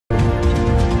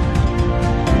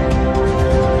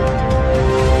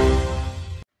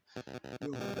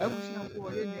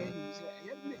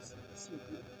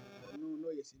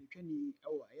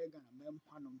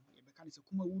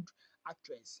Kumawood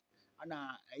actress.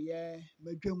 Ana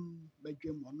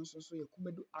medwem ono so ye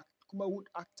Kumawood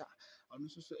actor ono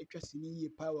so etwasini ye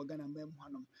pa wagana mem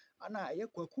hanom ana ye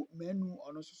kwaku menu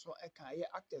ono so eka ye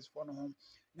actors for no hom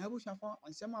na abushafo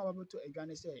onsema ababeto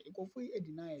adwane say ekofo yi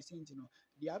deny senti no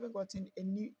they haven't gotten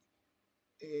any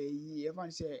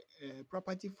even say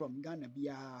property from Ghana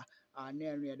bia na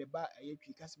enwe de ba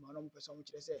twi kasima no person mo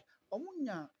kire say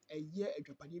omunya eye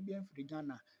adwapade bia mfiri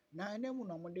Ghana na enemu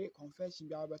no mo de confession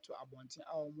bia beto abonten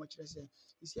a mo kire say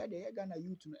isia de Ghana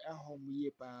youth no ehom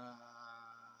ye pa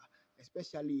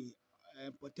especially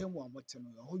potemo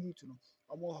amoteno ho youth no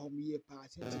omo hom ye pa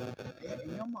senti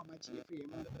enyom amachi efiri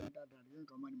mo da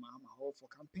ndroma ni Mahama ho for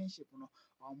campaignship no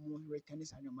omo return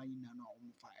is anyoma nyina no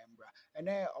omo fa embra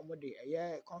ene omo de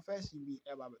confess bi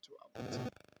eba beto abonten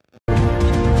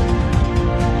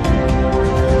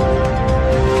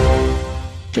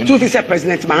two vice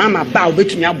president Mahama ba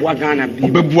obetumi aboa Ghana bi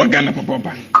obebu Ghana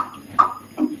papa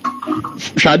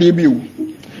hwade bi o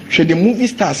hwe the movie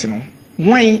stars no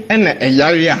wan ena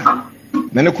eyare a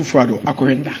na ne kufuado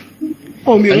akorenda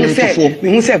o mi hu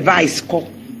say vice ko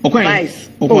vice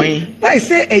vice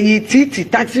say a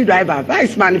TT taxi driver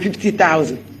vice man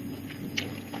 50,000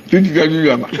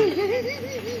 driver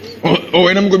oh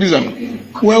enam go bizama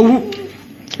wawu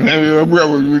na bu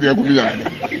awu wi de ko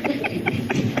bizama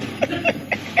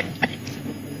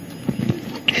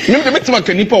nim de metima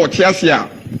kanipa o tiase a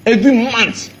every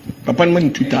month papa no money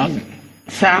 2,000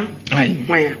 sir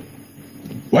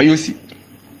why you see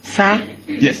sir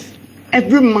yes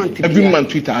every month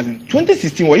 2,000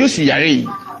 2016 why you see yare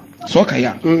so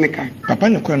kaya papa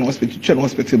no kwa no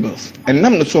hospital bills and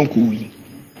nam no so nko wi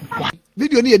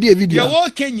video ni e video ya wo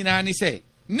kenyina ni say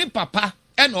ni papa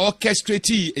e na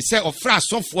orchestrate say ofra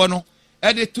asofo no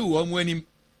e de to wo mu anim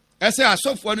e say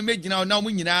asofo no megina na mo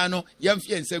nyina no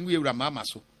yemfie nsam wi ewura mama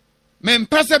so me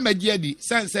mpase magiadi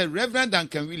say Reverend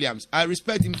Duncan Williams, I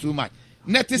respect him too much.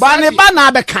 Bane ba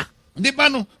na beka de ba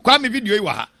no kwa me video yi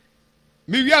wa ha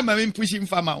me wi ama me push him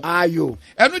fama o ayo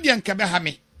enu de nkabe ha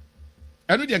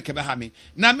me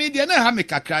na me de na ha me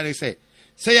kakra ne say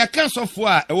ya kan sofo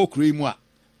a e wo kuro mu a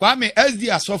kwa me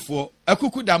SD asofo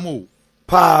akuku dam o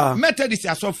pa Methodist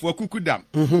asofo akuku dam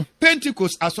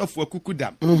Pentecost asofo akuku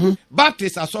dam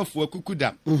Baptist asofo akuku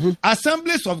dam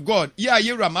Assemblies of God ya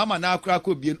yewra mama na akra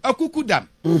ko bien akuku dam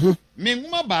me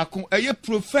nwuma ba ko eye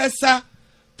Professor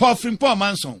Paul Frimpong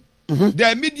Manson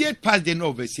the immediate past the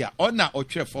overseer or na or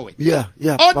forward yeah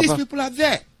all these people are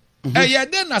there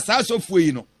then na sa asofo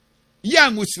yi no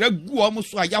ya ngusira gu omo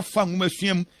so aya fa nwuma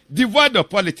suam devoid of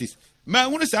politics ma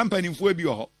hunu sa mpanimfo bi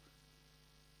ho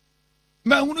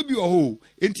ma hunu bi ho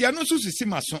enti ano so sisi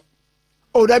maso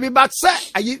oh that be back say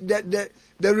the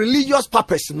religious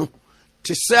purpose no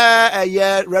to say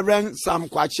yeah Reverend Sam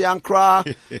Kwachi Ankra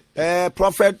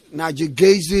Prophet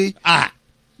Najigezi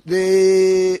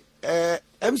the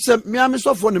me am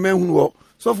so for the men who wo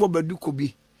so for baduko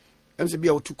bi se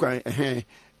bia otukwan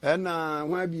na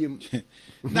wan biem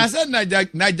na say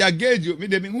Najigezi me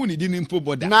dem hu ni di nimpo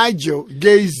border Nigel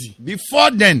Gazy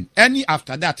before then any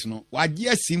after that no wage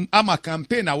asim ama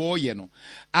campaign na wo ye no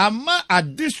ama a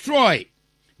destroy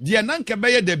the nanka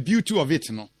be the beauty of it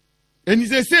no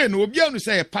eni say no obi anu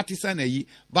say partisan ayi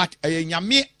but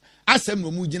nyame asem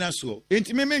no mu gina so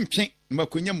enti me mentwe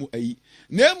makonya mu ayi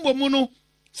na embo no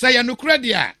say ya nokura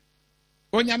dia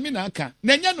onyame na aka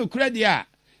na nya nokura dia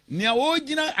ne wo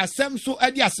gina asem so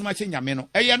adi asema che nyame no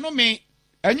eye no me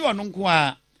enye ono nko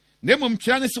a na emom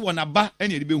twira ne se wona ba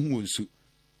ene de behu wonsu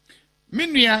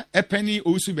menua epani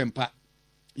owusu bempa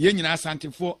ye nyina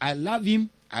asantefo I love him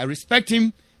I respect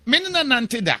him menina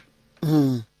nanteda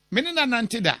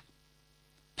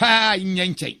pa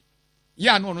nyanchen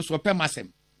ya no no so pemasem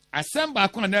asem ba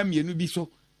ko na mienu bi so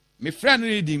me fra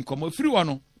no di nkomo firi wo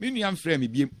no menua mfra me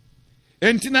biem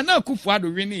entina na akufu ado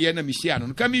we ne ye na mehia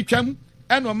no ka mi twam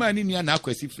eno ma ni nua na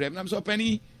akwasi fra me na so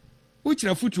pani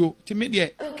uchira futuo ti me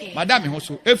de madam ho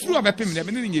so efiri obepem ne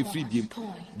me ne nya efiri biem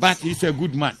but he's a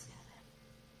good man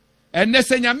enne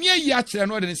senyame yi a kire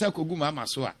no de ne sa kogu mama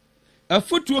so a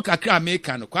afutuo kakra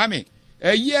America no kwa me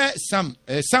eye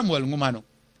Samuel nguma no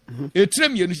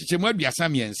etrem ye no chichemu aduasa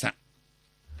miensa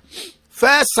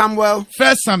First Samuel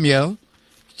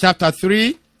chapter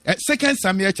 3 2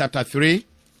 Samuel chapter 3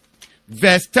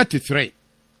 verse 33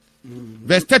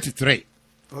 verse 33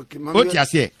 okay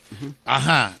ase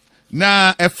aha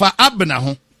na efa Abna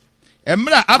ho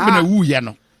emra Abna wu ye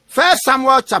no First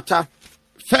Samuel chapter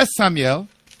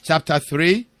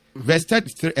 3 verse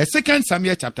 33 2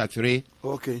 Samuel chapter 3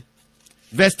 okay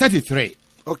verse 33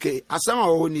 okay asama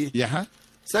wo ni yeah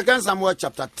 2 Samuel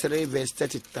chapter 3 verse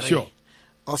 33 sure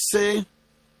or say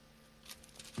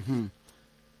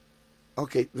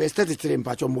Okay, verse 33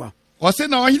 mpachomwa. Ose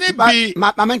na ohene bi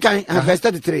mamenkan verse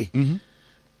 33.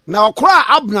 Na okra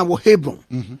Abner wo Hebron.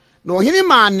 Na ohene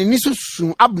ma ne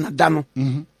nisu Abner da no.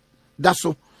 Da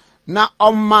so. Na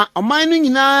ọman no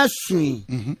nyinaa sui.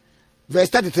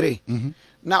 Verse 33.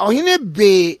 Na ohene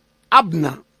be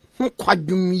Abner ho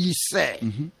kwadwum yi se.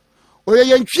 Oye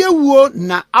yentwe wuo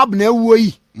na Abner wuo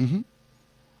yi.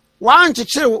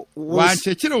 Wanchekere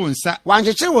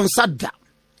wonsa da.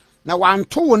 Na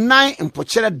wanto wo nan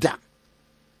mpokere da.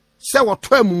 Se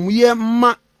woto amumuye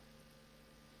ma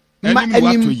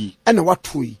anim ena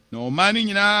wato yi. Na ọman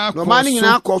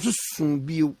nyinaa kọ so sun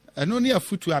bio. Eno ne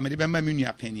afutu a me de be ma me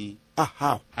nua pani.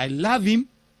 Aha. I love him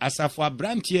as a for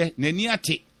brantie nani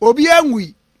ate. Obi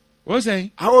anwi. O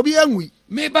say? Obi anwi.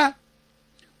 Meba.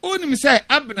 Onim say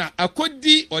Abner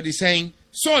akodi odi say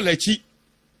Saul achi.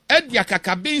 Edi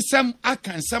akakabensam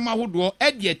akansam ahodo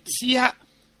edi atia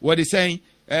wodi say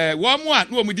wo mu a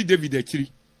no mu di David akiri.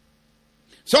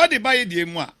 So de baye die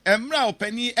mu a emra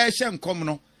opani e hye nkom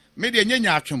no me de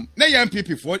nyanya atwom na ya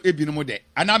MPP for ebinom de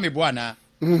ana me bo ana.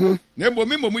 Na ebo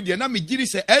me momu de na me giri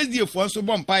se SDA for so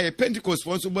bo mpaye Pentecost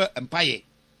for so bo mpaye.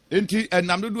 Enti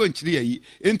enam dodo nkiri yi.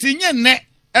 Enti nye ne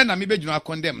na me begino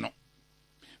condemn no.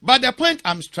 But the point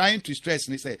I'm trying to stress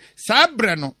is say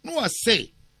sabre no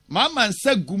say Mahama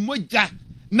nsa gumoja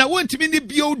na wontimi ni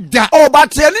bio da. Oh,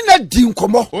 but any na di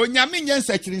nkomo. O nyame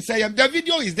nyansa kiri say the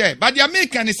video is there. But the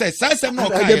American say sansem no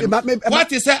kai.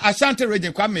 What is say Ashanti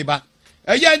region kwa meba.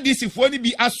 Eya DC fo ni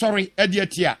bi asori e de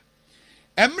atia.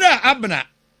 Emra Abner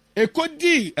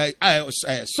ekodi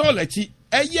Solachi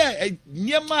eye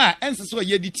niema enseso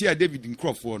ye di tia David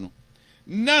Nkrofo no.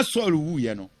 Na Saul wu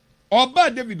ye no. Oba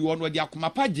David won wodi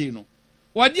akomapa je no.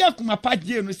 Wodi akomapa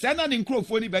je no se na ne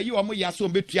Nkrofo ni ba yi o mo ya so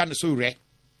betua ne so re.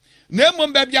 Na emo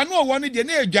ba bia no wo no de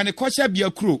na edwane kosha bia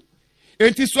kuro.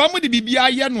 Enti so mo de bibia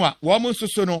ye no a wo mo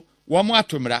nsoso no wo mo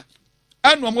atomra.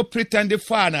 Anu mo pretend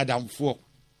fa na adamfo.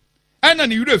 Ana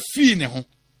ne yure fi ne ho.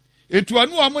 Etu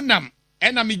anu wo mo nam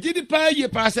ena me gidi pa ye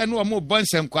pa se no mo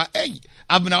bonsem kwa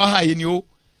Abner wa ha ye ni o.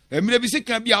 Emire bi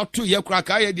sika bia oto ye kura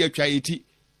ka ye de atwa eti.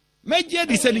 Meje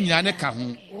de se ni nyina ne ka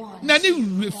ho. Na ne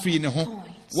yure fi ne ho.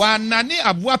 Wa nane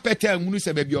aboa peta ngunu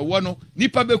se ba bi owo no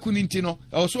nipa beku ni nti no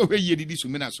e so hwe ye didi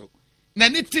sumina so. Na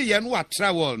ne te ye no wa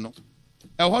travel no.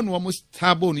 E ho no mo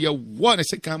stable no ye wo ne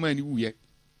se ka ma ni wuye.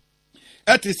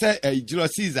 Eti se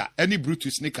Julius Caesar any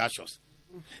Brutus ne Cassius.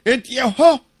 Enti ye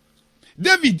ho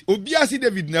David obiasi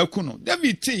David na ku no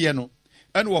David te ye no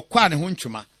ene wo kwa ne ho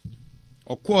ntwuma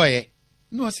okoye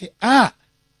no se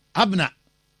Abner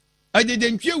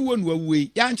ajeje ntwe wo no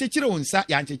awuei ya nchekire wo nsa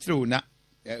ya nchekire wo na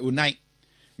onan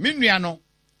minua no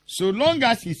so long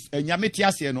as is nyameti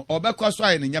ase no obekọ so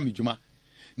aye ne nyamedwuma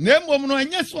na emom no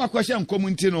enye so akwahye nkom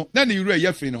nti no na ne yuru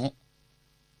ya firi ne ho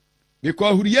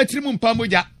because huri ya tirim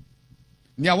mpamoja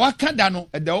nia waka da no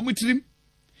eda wo mutirim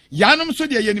yanom so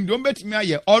de yenim de ombetimi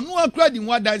aye onu akura di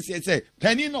nwa danse se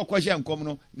pani no akwahye nkom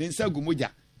no ne nsa gumoja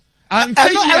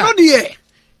eno de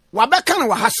wabeka na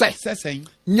wa ha se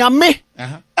nyame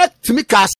atimi ka